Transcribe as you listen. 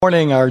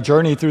Morning, our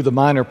journey through the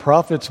minor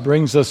prophets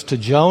brings us to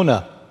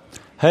Jonah.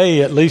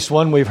 Hey, at least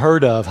one we've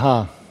heard of,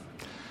 huh?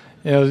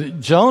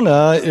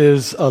 Jonah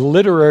is a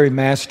literary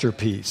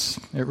masterpiece.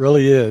 It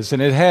really is.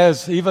 And it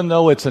has, even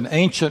though it's an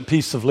ancient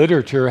piece of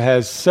literature,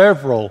 has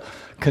several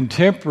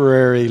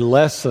contemporary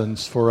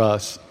lessons for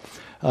us.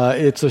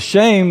 It's a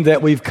shame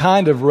that we've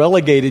kind of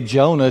relegated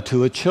Jonah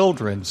to a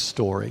children's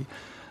story.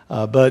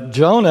 But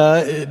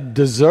Jonah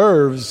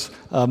deserves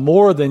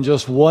more than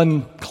just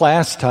one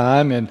class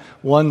time and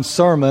one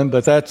sermon,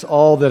 but that's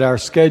all that our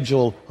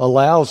schedule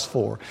allows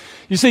for.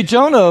 You see,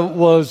 Jonah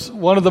was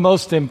one of the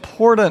most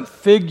important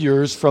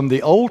figures from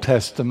the Old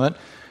Testament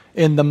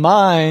in the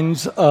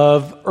minds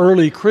of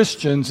early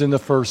Christians in the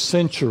first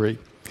century.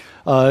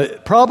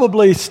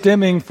 Probably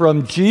stemming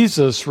from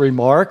Jesus'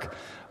 remark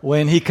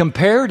when he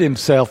compared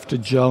himself to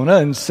Jonah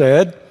and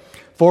said,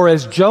 "For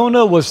as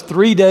Jonah was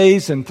 3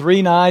 days and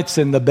 3 nights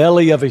in the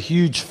belly of a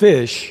huge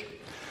fish,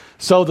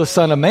 so the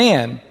Son of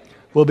Man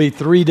will be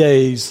 3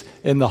 days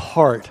in the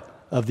heart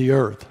of the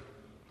earth."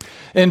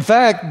 In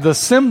fact, the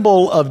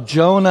symbol of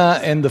Jonah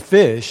and the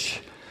fish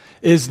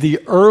is the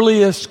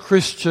earliest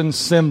Christian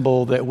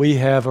symbol that we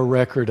have a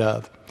record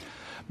of.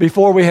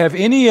 Before we have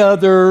any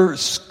other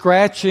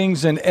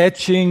scratchings and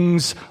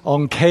etchings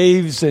on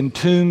caves and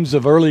tombs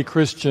of early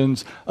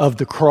Christians of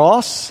the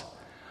cross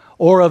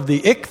or of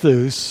the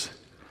ichthus,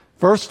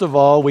 first of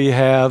all, we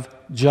have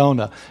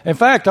Jonah. In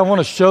fact, I want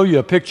to show you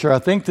a picture. I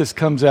think this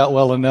comes out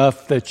well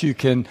enough that you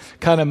can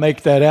kind of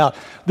make that out.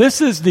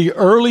 This is the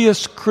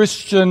earliest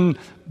Christian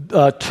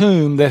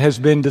tomb that has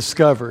been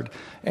discovered.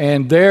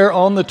 And there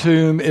on the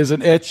tomb is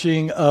an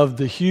etching of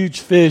the huge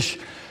fish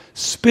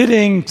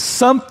spitting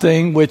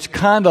something which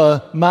kind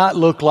of might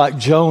look like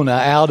Jonah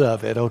out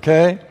of it,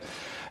 okay?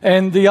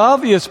 And the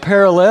obvious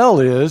parallel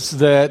is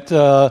that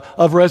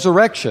of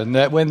resurrection,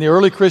 that when the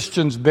early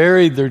Christians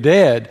buried their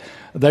dead,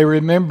 they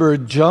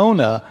remembered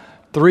Jonah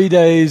 3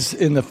 days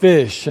in the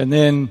fish and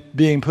then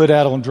being put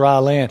out on dry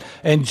land.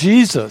 And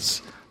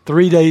Jesus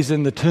 3 days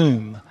in the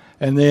tomb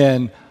and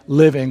then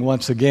living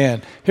once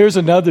again. Here's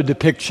another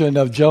depiction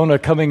of Jonah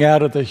coming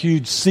out of the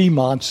huge sea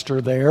monster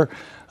there.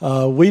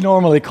 We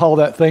normally call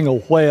that thing a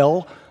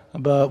whale,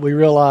 but we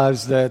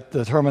realize that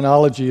the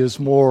terminology is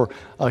more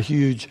a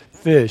huge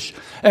fish.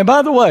 And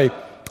by the way,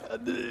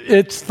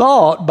 it's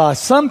thought by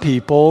some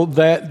people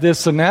that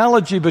this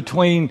analogy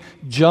between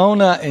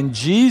Jonah and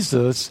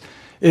Jesus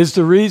is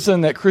the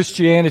reason that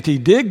Christianity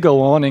did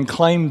go on and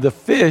claim the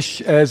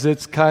fish as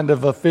its kind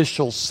of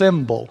official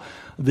symbol,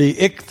 the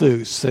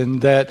ichthus,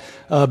 and that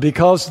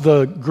because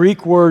the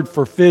Greek word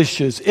for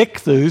fish is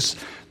ichthus,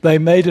 they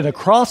made an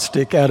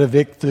acrostic out of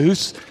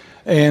ichthus,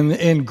 and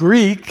in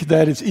Greek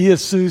that is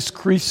Iesus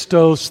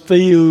Christos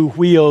Theou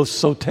Huios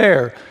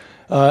Soter.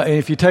 And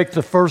if you take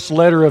the first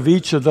letter of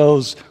each of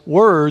those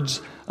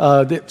words,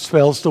 it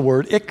spells the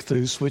word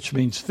ichthus, which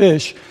means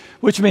fish,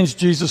 which means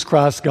Jesus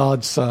Christ,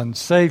 God's Son,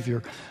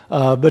 Savior.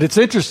 But it's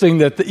interesting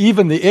that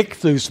even the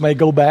ichthus may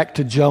go back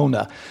to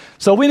Jonah.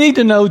 So we need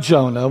to know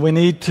Jonah. We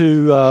need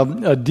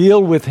to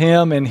deal with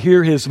him and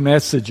hear his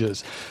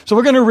messages. So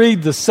we're going to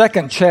read the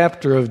second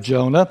chapter of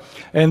Jonah,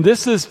 and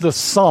this is the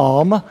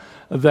psalm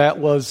that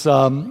was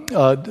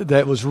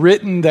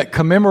written that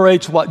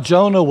commemorates what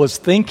Jonah was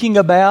thinking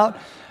about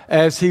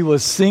as he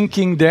was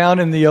sinking down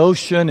in the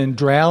ocean and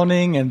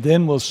drowning and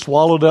then was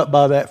swallowed up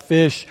by that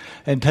fish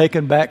and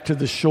taken back to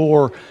the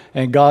shore,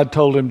 and God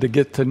told him to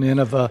get to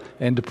Nineveh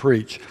and to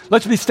preach.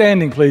 Let's be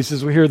standing, please,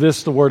 as we hear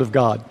this, the word of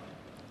God.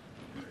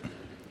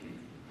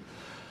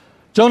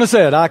 Jonah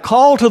said, "I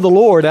called to the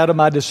Lord out of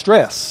my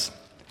distress,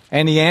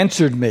 and he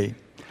answered me.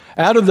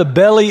 Out of the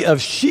belly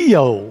of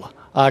Sheol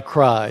I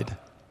cried,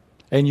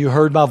 and you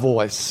heard my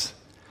voice.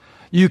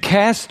 You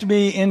cast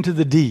me into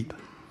the deep,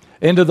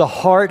 into the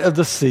heart of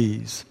the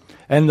seas,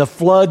 and the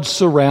flood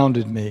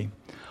surrounded me.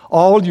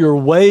 All your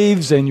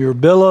waves and your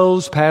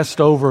billows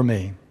passed over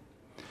me.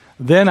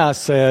 Then I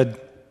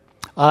said,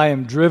 I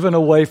am driven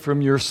away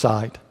from your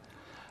sight.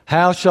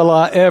 How shall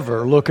I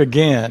ever look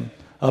again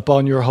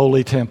upon your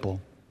holy temple?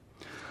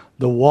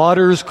 The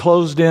waters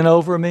closed in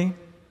over me.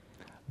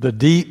 The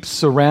deep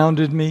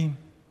surrounded me.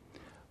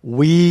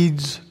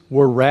 Weeds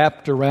were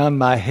wrapped around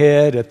my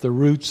head at the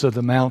roots of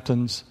the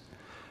mountains,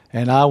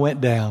 and I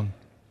went down.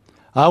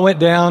 I went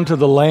down to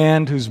the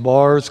land whose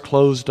bars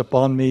closed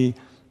upon me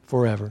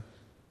forever.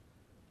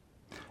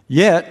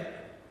 Yet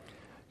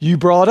you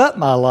brought up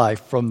my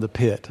life from the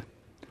pit.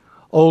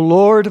 O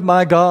Lord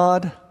my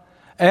God,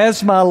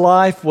 as my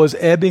life was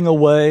ebbing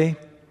away,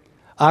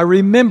 I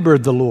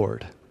remembered the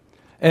Lord,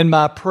 and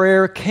my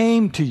prayer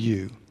came to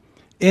you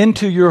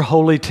into your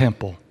holy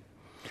temple.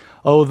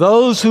 O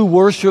those who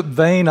worship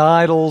vain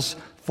idols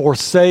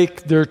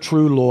forsake their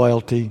true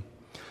loyalty.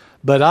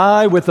 But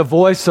I, with a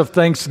voice of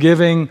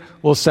thanksgiving,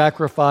 will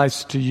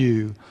sacrifice to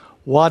you.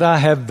 What I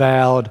have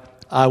vowed,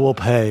 I will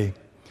pay.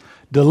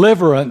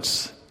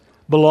 Deliverance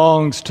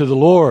belongs to the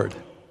Lord."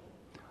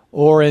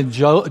 Or in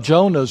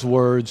Jonah's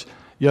words,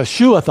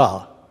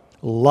 Yeshuatha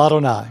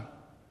Ladonai.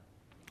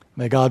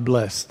 May God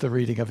bless the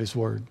reading of his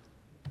word.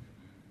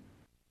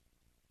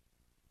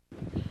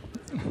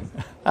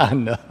 I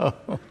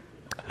know.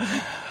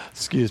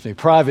 Excuse me,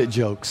 private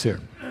jokes here.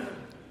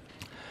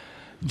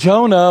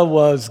 Jonah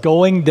was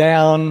going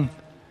down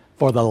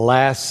for the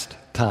last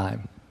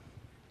time.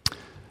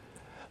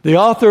 The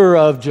author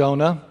of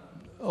Jonah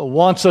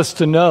wants us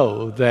to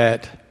know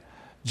that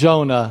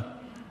Jonah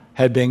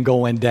had been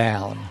going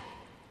down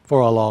for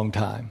a long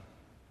time.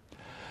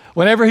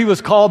 Whenever he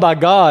was called by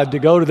God to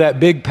go to that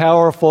big,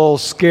 powerful,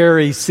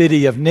 scary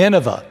city of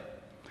Nineveh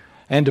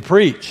and to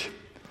preach,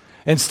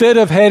 instead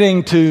of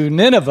heading to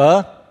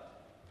Nineveh,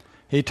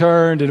 he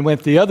turned and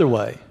went the other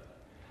way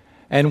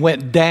and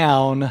went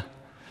down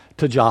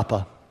to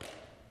Joppa.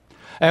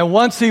 And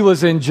once he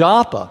was in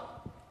Joppa,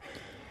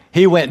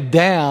 he went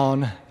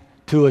down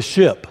to a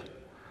ship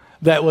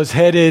that was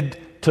headed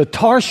to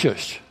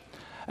Tarshish,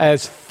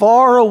 as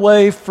far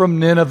away from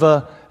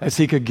Nineveh as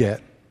he could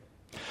get.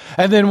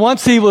 And then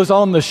once he was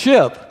on the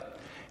ship,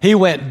 he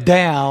went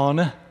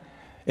down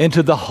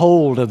into the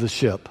hold of the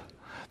ship,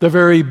 the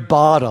very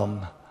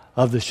bottom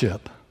of the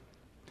ship.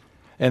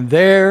 And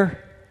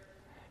there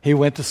he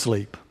went to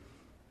sleep.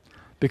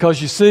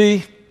 Because you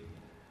see,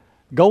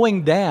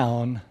 going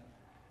down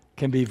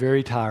can be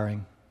very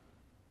tiring.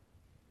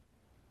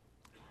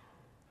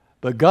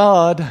 But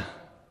God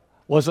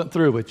wasn't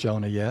through with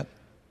Jonah yet.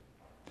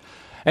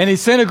 And he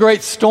sent a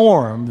great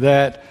storm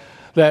that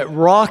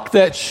rocked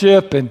that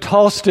ship and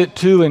tossed it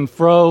to and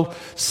fro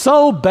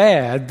so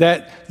bad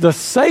that the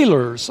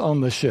sailors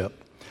on the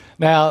ship.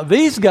 Now,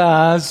 these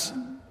guys,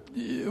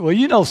 well,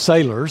 you know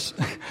sailors.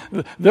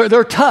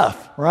 They're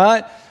tough,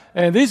 right?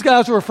 And these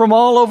guys were from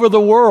all over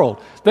the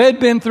world. They'd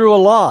been through a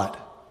lot.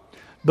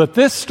 But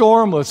this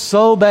storm was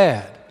so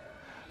bad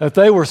that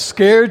they were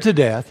scared to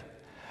death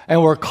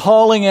and were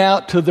calling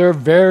out to their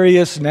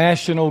various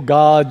national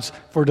gods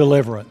for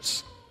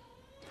deliverance.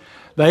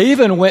 They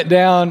even went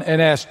down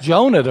and asked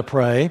Jonah to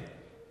pray,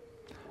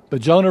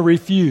 but Jonah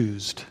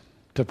refused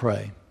to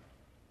pray.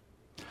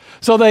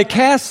 So they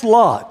cast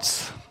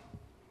lots,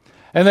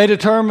 and they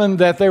determined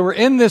that they were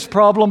in this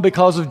problem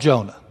because of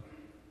Jonah.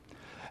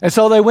 And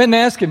so they went and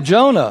asked him,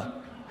 Jonah,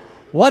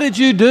 what did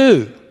you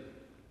do?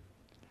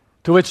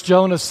 To which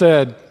Jonah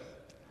said,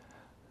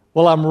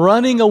 well, I'm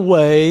running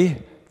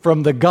away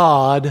from the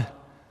God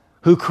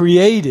who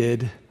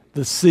created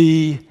the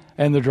sea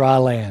and the dry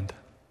land.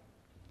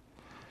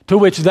 To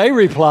which they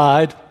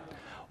replied,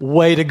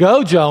 way to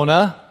go,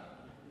 Jonah.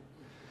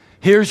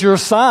 Here's your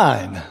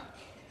sign.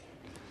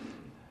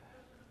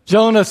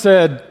 Jonah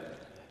said,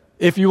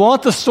 if you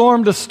want the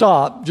storm to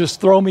stop,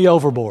 just throw me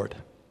overboard.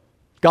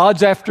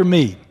 God's after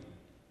me.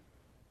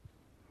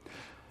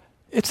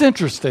 It's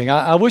interesting.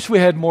 I wish we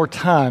had more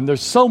time.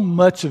 There's so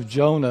much of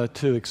Jonah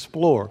to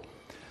explore.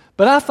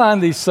 But I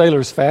find these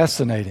sailors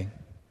fascinating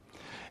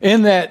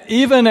in that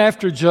even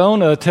after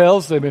Jonah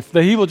tells them if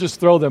he will just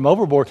throw them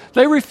overboard,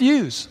 they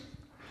refuse.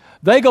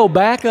 They go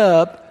back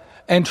up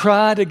and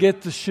try to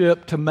get the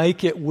ship to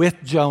make it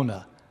with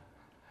Jonah.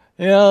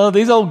 You know,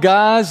 these old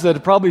guys that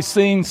have probably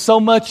seen so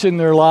much in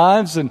their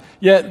lives, and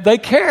yet they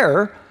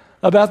care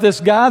about this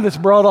guy that's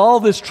brought all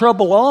this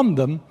trouble on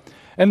them.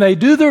 And they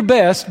do their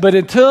best, but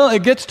until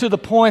it gets to the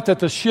point that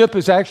the ship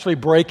is actually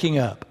breaking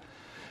up.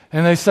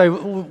 And they say,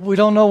 we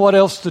don't know what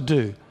else to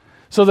do.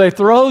 So they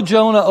throw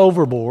Jonah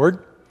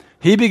overboard.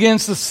 He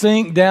begins to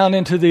sink down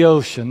into the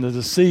ocean, to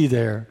the sea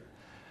there.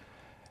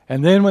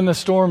 And then when the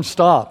storm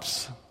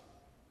stops,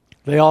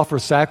 they offer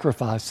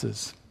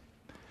sacrifices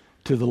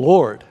to the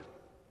Lord,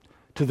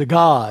 to the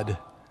God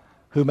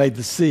who made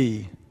the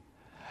sea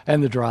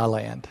and the dry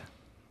land.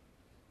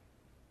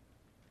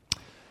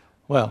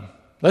 Well,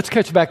 let's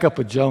catch back up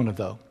with Jonah,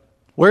 though.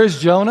 Where's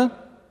Jonah?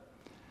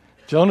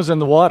 Jonah's in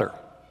the water.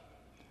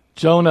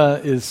 Jonah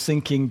is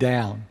sinking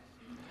down.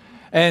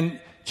 And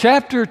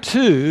chapter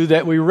 2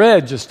 that we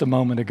read just a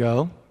moment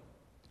ago,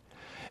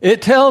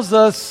 it tells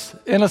us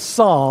in a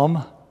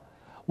psalm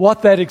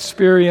what that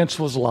experience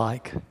was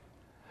like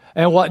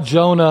and what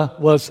Jonah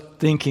was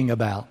thinking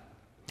about.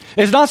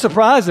 It's not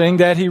surprising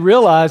that he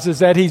realizes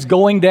that he's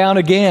going down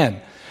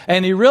again.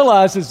 And he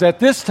realizes that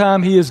this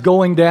time he is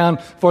going down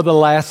for the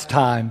last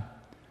time.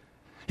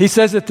 He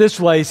says it this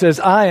way. He says,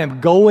 I am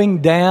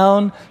going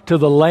down to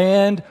the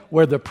land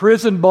where the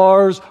prison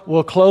bars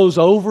will close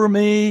over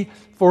me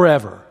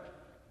forever.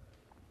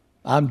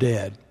 I'm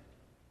dead.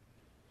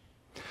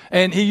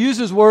 And he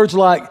uses words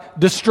like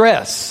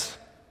distress.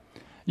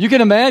 You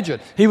can imagine.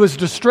 He was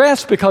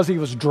distressed because he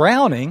was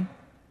drowning,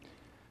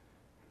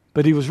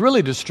 but he was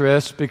really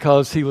distressed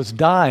because he was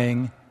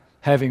dying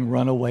having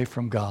run away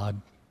from God.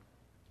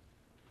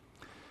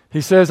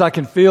 He says, I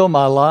can feel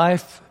my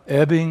life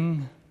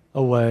ebbing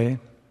away.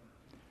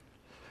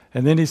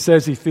 And then he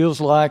says he feels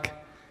like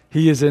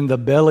he is in the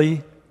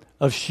belly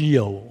of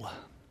Sheol.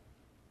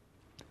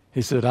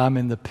 He said, I'm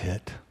in the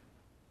pit.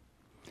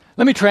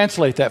 Let me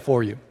translate that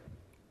for you.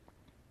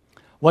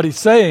 What he's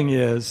saying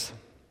is,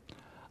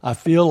 I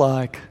feel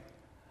like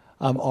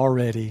I'm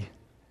already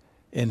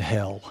in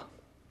hell.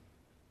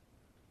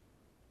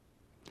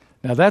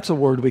 Now that's a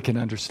word we can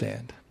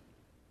understand.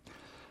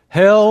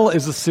 Hell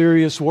is a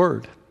serious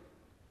word.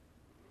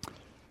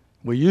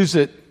 We use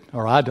it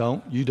or I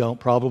don't, you don't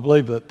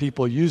probably, but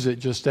people use it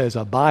just as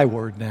a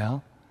byword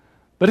now.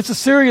 But it's a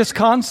serious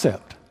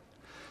concept.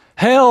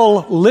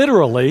 Hell,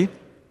 literally,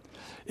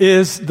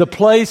 is the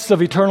place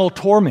of eternal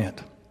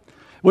torment,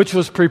 which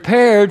was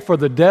prepared for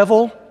the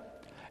devil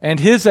and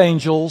his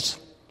angels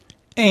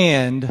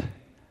and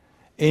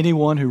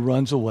anyone who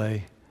runs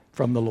away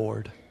from the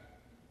Lord.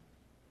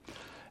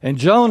 And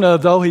Jonah,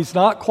 though he's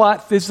not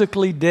quite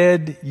physically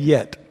dead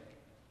yet,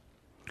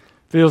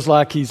 feels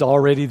like he's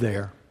already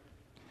there,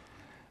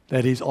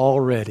 that he's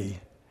already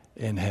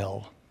in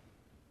hell.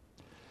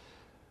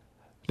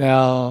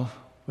 Now,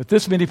 with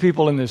this many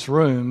people in this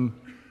room,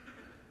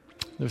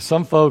 there's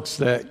some folks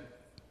that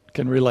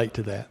can relate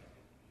to that.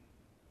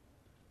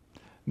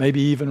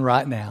 Maybe even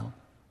right now.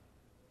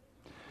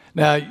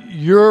 Now,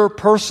 your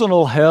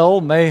personal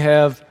hell may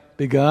have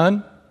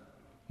begun,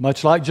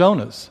 much like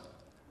Jonah's,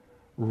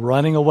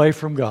 running away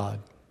from God.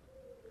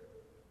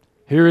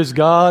 Here is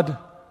God,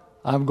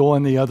 I'm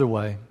going the other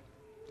way.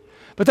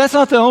 But that's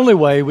not the only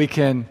way we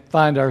can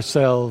find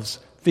ourselves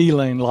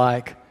feeling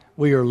like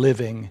we are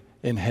living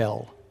in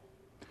hell.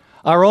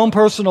 Our own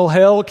personal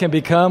hell can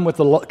come with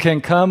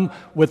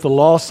the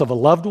loss of a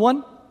loved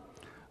one,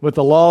 with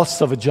the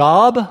loss of a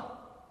job,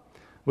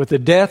 with the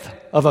death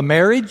of a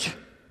marriage,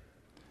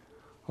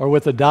 or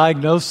with a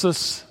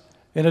diagnosis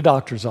in a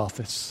doctor's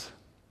office.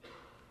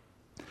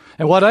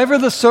 And whatever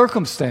the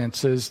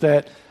circumstances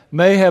that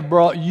may have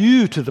brought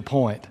you to the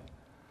point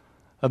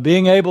of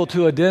being able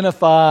to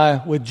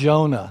identify with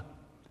Jonah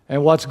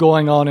and what's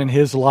going on in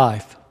his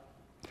life,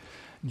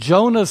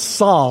 Jonah's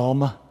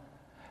psalm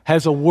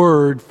has a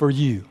word for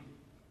you.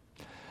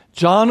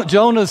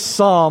 Jonah's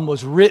psalm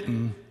was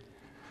written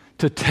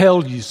to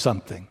tell you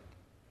something.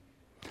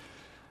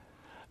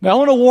 Now, I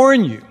want to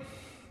warn you,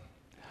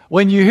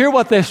 when you hear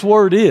what this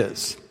word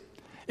is,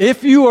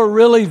 if you are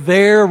really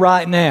there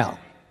right now,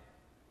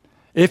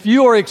 if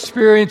you are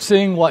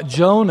experiencing what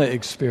Jonah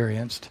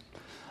experienced,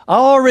 I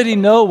already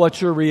know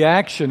what your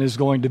reaction is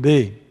going to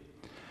be.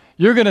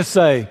 You're going to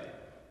say,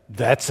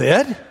 that's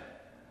it?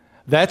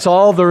 That's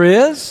all there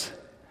is?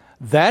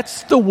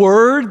 That's the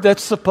word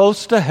that's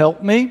supposed to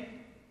help me?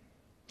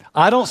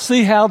 I don't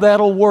see how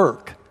that'll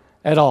work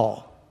at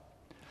all.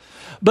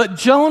 But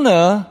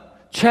Jonah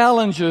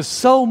challenges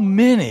so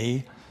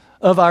many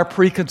of our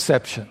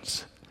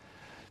preconceptions.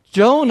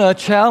 Jonah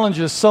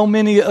challenges so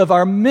many of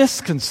our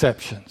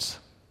misconceptions.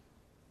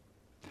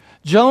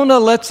 Jonah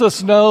lets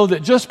us know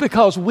that just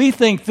because we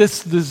think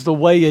this is the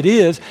way it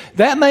is,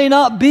 that may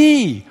not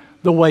be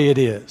the way it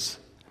is.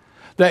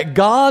 That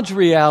God's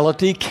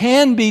reality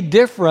can be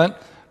different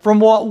from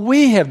what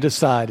we have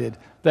decided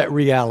that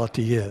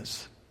reality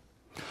is.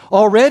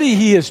 Already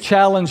he has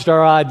challenged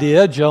our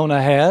idea,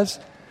 Jonah has,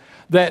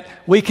 that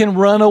we can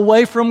run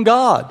away from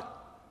God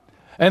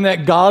and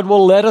that God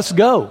will let us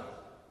go,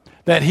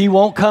 that he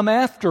won't come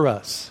after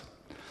us.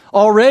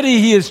 Already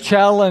he has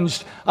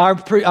challenged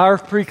our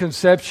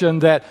preconception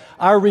that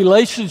our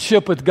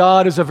relationship with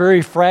God is a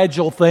very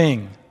fragile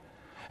thing,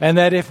 and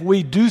that if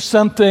we do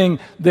something,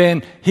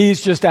 then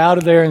he's just out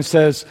of there and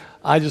says,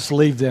 I just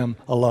leave them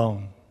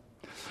alone.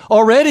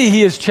 Already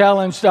he has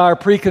challenged our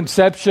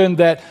preconception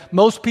that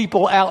most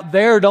people out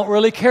there don't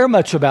really care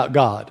much about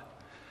God,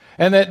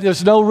 and that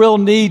there's no real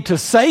need to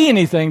say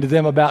anything to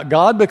them about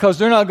God because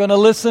they're not going to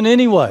listen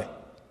anyway.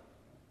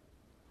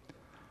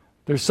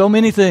 There's so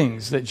many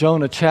things that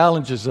Jonah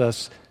challenges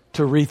us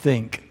to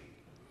rethink.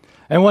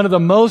 And one of the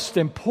most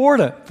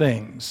important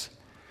things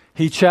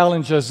he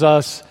challenges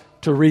us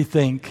to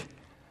rethink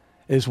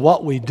is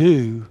what we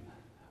do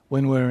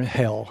when we're in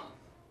hell.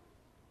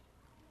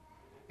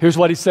 Here's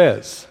what he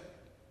says.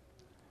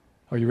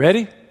 Are you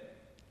ready?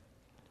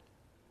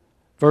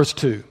 Verse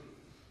 2.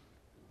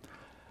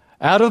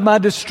 Out of my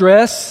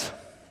distress,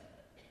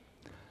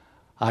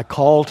 I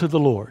called to the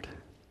Lord,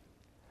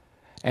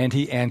 and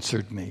he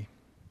answered me.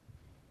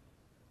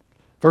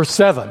 Verse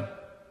 7,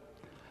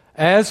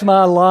 as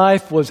my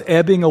life was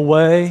ebbing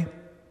away,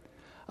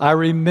 I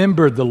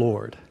remembered the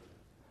Lord,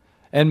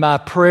 and my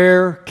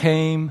prayer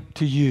came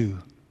to you.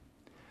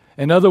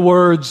 In other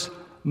words,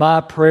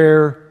 my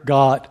prayer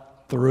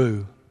got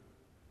through.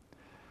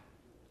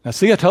 Now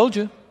see, I told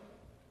you.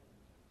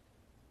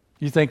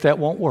 You think that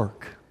won't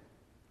work.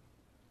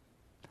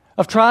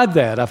 I've tried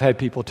that, I've had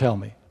people tell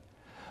me.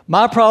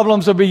 My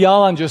problems are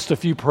beyond just a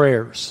few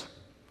prayers.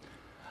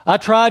 I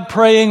tried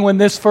praying when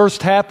this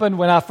first happened,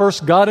 when I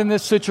first got in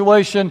this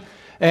situation,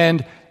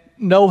 and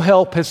no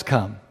help has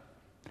come.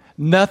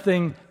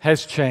 Nothing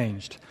has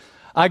changed.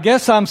 I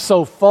guess I'm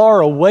so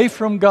far away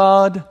from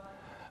God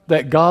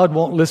that God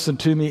won't listen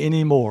to me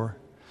anymore.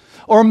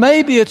 Or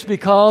maybe it's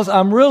because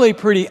I'm really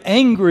pretty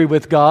angry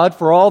with God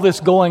for all this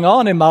going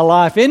on in my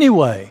life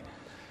anyway.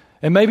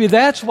 And maybe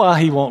that's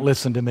why he won't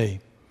listen to me.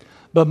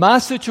 But my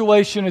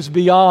situation is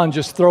beyond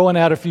just throwing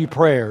out a few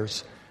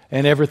prayers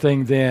and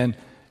everything then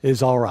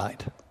is all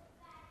right.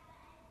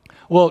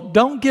 Well,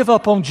 don't give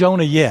up on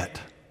Jonah yet.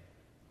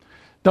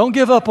 Don't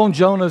give up on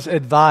Jonah's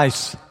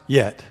advice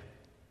yet.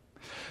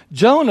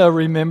 Jonah,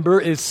 remember,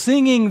 is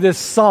singing this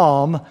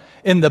psalm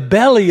in the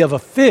belly of a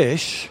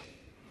fish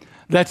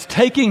that's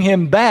taking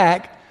him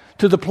back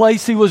to the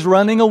place he was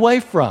running away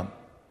from.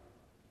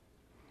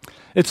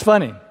 It's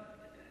funny.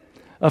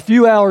 A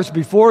few hours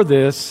before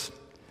this,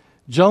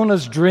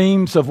 Jonah's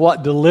dreams of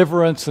what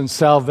deliverance and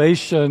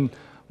salvation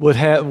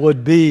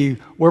would be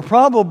were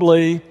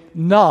probably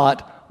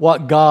not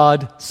what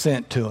God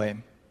sent to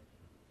him.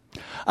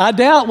 I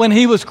doubt when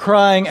he was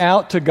crying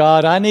out to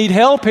God, "I need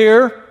help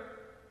here,"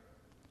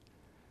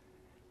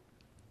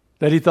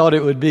 that he thought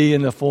it would be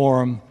in the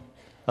form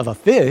of a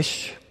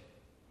fish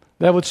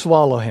that would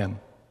swallow him.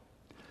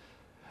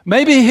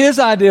 Maybe his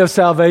idea of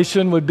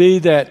salvation would be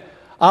that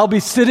I'll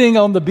be sitting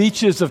on the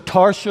beaches of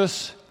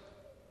Tarshish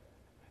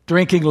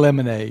drinking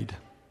lemonade,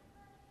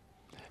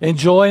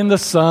 enjoying the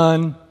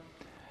sun.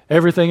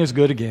 Everything is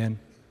good again.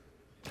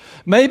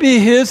 Maybe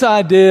his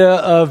idea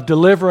of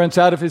deliverance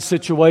out of his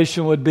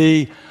situation would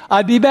be,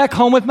 I'd be back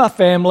home with my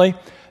family.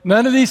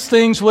 None of these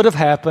things would have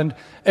happened.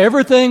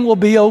 Everything will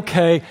be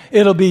okay.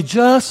 It'll be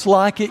just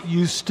like it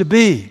used to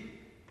be.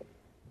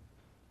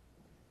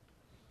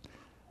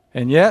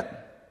 And yet,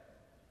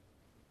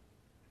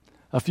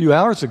 a few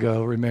hours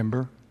ago,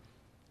 remember,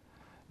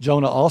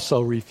 Jonah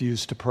also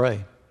refused to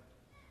pray.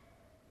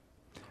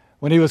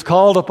 When he was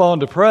called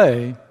upon to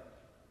pray,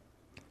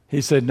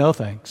 he said, "No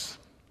thanks.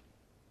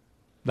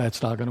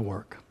 That's not going to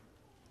work."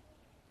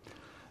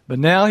 But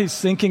now he's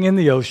sinking in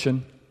the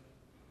ocean.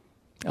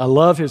 I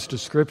love his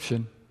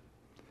description.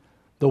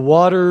 The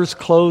waters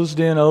closed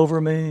in over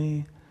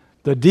me.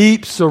 The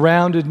deep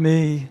surrounded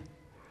me.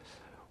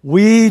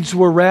 Weeds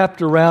were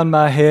wrapped around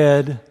my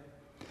head.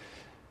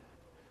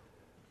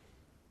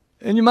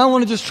 And you might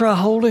want to just try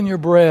holding your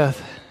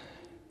breath.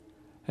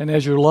 And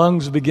as your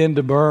lungs begin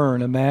to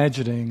burn,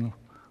 imagining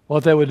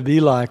what that would be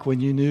like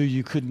when you knew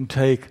you couldn't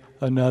take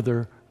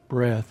another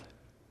breath.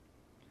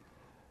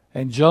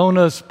 And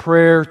Jonah's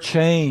prayer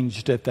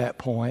changed at that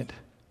point.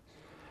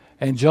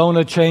 And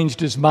Jonah changed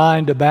his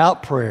mind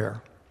about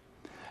prayer.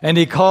 And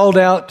he called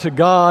out to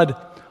God,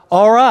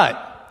 "All right,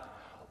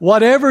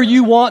 whatever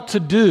you want to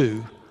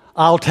do,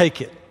 I'll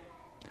take it.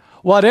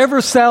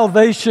 Whatever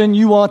salvation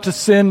you want to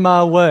send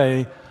my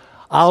way,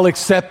 I'll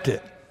accept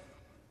it."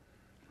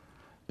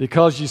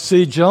 Because you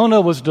see,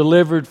 Jonah was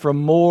delivered from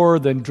more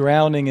than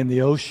drowning in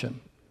the ocean.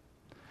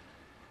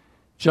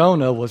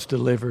 Jonah was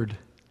delivered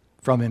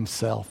from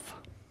himself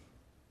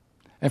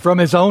and from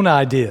his own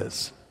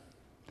ideas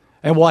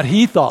and what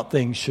he thought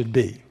things should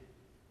be.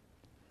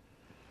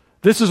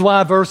 This is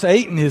why verse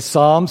 8 in his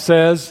psalm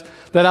says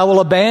that I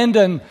will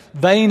abandon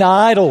vain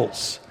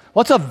idols.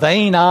 What's a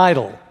vain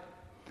idol?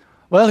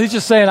 Well, he's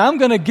just saying, I'm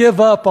going to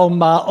give up on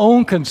my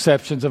own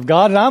conceptions of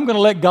God, and I'm going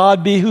to let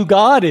God be who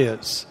God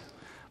is.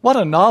 What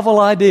a novel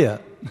idea.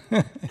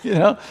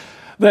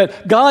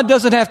 That God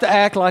doesn't have to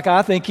act like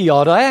I think he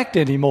ought to act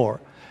anymore.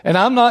 And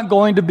I'm not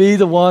going to be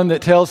the one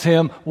that tells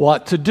him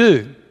what to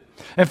do.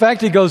 In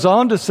fact, he goes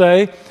on to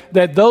say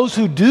that those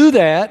who do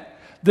that,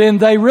 then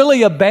they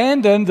really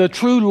abandon the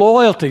true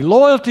loyalty.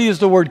 Loyalty is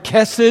the word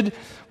chesed,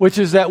 which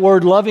is that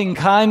word loving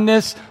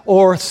kindness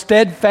or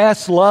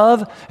steadfast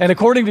love. And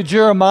according to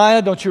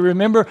Jeremiah, don't you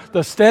remember,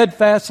 the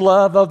steadfast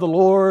love of the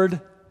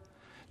Lord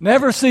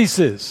never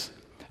ceases.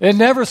 It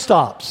never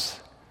stops.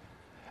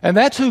 And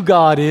that's who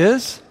God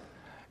is.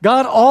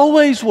 God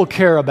always will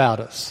care about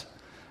us.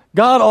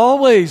 God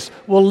always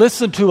will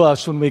listen to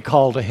us when we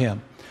call to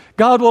him.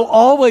 God will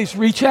always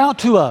reach out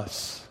to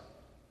us.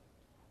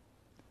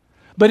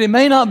 But it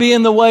may not be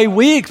in the way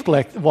we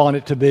want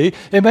it to be.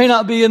 It may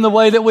not be in the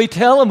way that we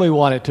tell him we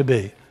want it to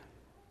be.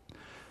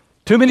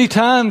 Too many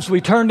times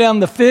we turn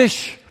down the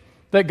fish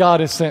that God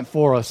has sent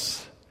for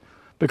us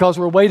because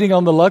we're waiting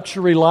on the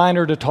luxury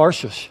liner to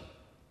Tarshish.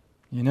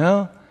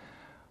 We're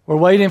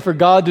waiting for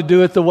God to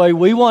do it the way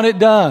we want it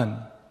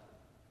done.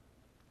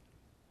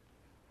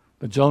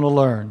 But Jonah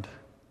learned.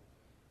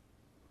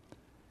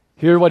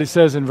 Hear what he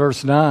says in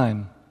verse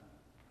 9.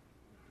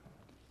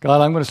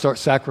 God, I'm going to start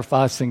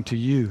sacrificing to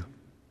you.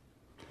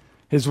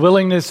 His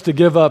willingness to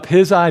give up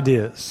his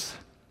ideas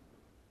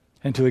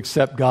and to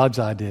accept God's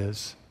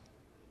ideas.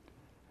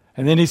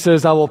 And then he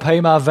says, I will pay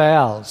my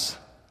vows.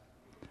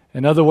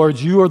 In other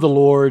words, you are the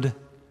Lord,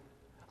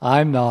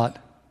 I'm not,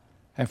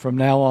 and from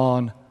now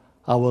on,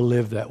 I will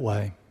live that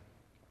way.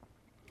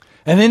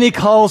 And then he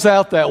calls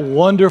out that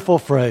wonderful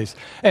phrase.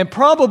 And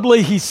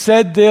probably he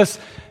said this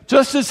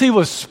just as he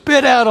was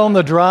spit out on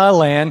the dry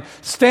land,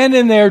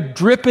 standing there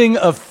dripping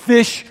of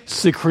fish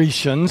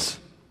secretions.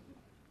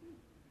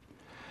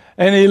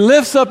 And he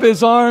lifts up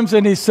his arms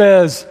and he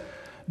says,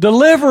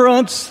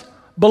 deliverance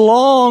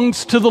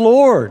belongs to the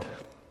Lord.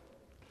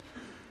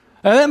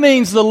 And that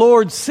means the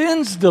Lord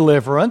sends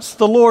deliverance,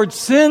 the Lord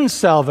sends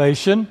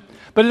salvation,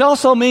 but it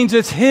also means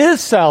it's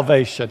his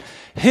salvation,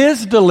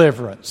 his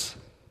deliverance.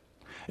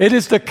 It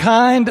is the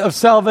kind of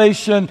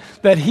salvation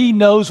that he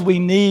knows we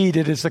need.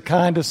 It is the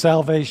kind of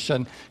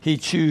salvation he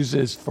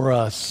chooses for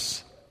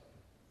us.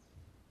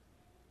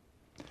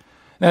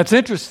 Now, it's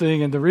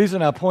interesting, and the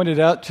reason I pointed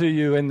out to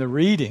you in the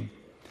reading,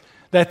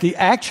 that the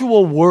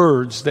actual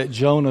words that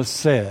Jonah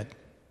said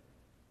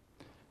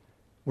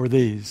were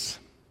these: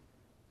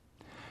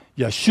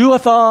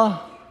 Yeshuatha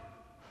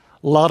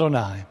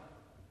Ladonai.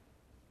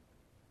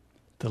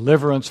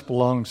 Deliverance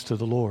belongs to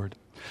the Lord.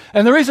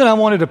 And the reason I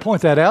wanted to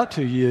point that out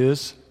to you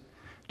is,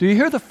 do you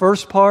hear the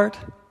first part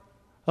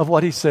of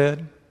what he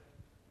said?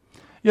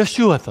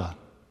 Yeshuatha,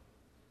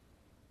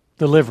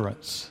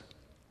 deliverance,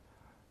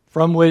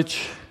 from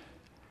which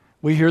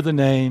we hear the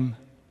name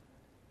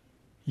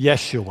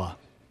Yeshua,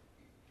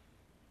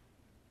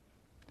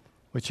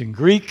 which in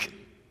Greek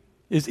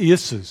is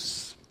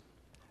Iesus,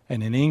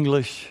 and in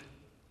English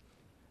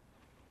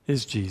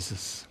is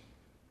Jesus.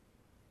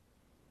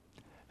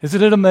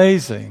 Isn't it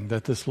amazing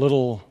that this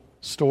little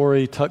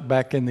story tucked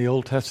back in the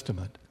Old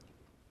Testament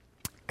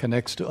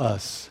connects to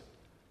us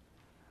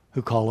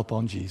who call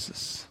upon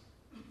Jesus?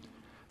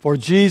 For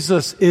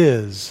Jesus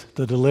is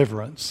the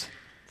deliverance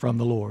from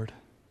the Lord.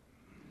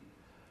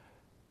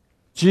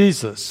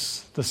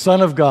 Jesus, the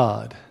Son of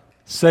God,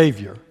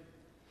 Savior,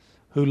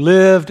 who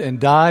lived and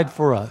died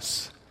for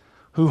us,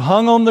 who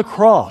hung on the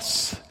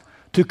cross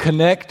to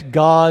connect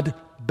God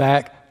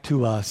back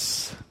to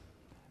us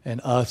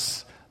and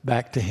us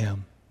back to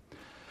Him.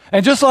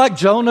 And just like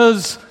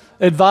Jonah's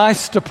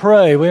advice to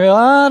pray,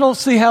 I don't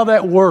see how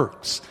that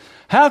works.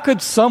 How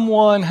could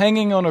someone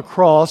hanging on a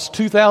cross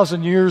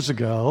 2,000 years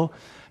ago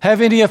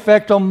have any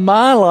effect on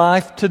my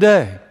life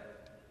today?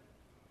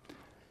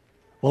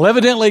 Well,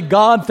 evidently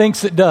God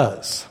thinks it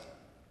does.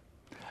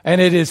 And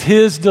it is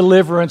His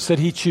deliverance that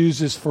He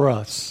chooses for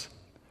us.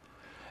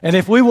 And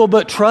if we will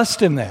but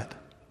trust in that,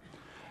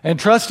 and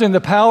trust in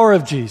the power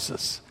of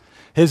Jesus,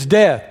 His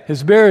death,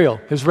 His burial,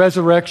 His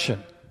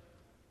resurrection,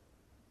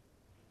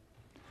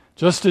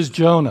 just as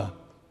Jonah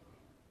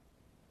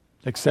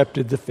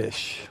accepted the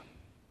fish,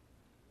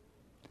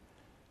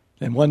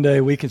 then one day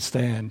we can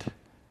stand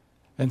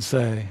and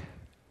say,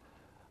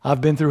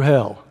 I've been through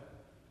hell,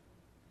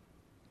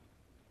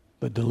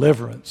 but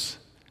deliverance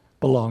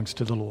belongs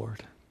to the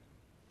Lord.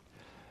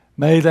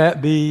 May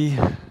that be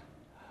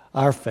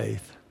our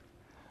faith,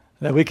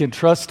 that we can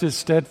trust His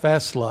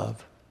steadfast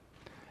love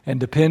and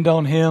depend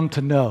on Him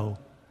to know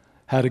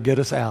how to get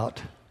us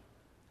out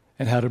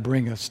and how to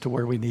bring us to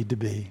where we need to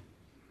be.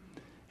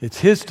 It's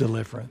His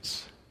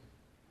deliverance.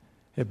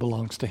 It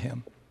belongs to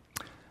Him.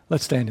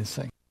 Let's stand and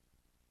sing.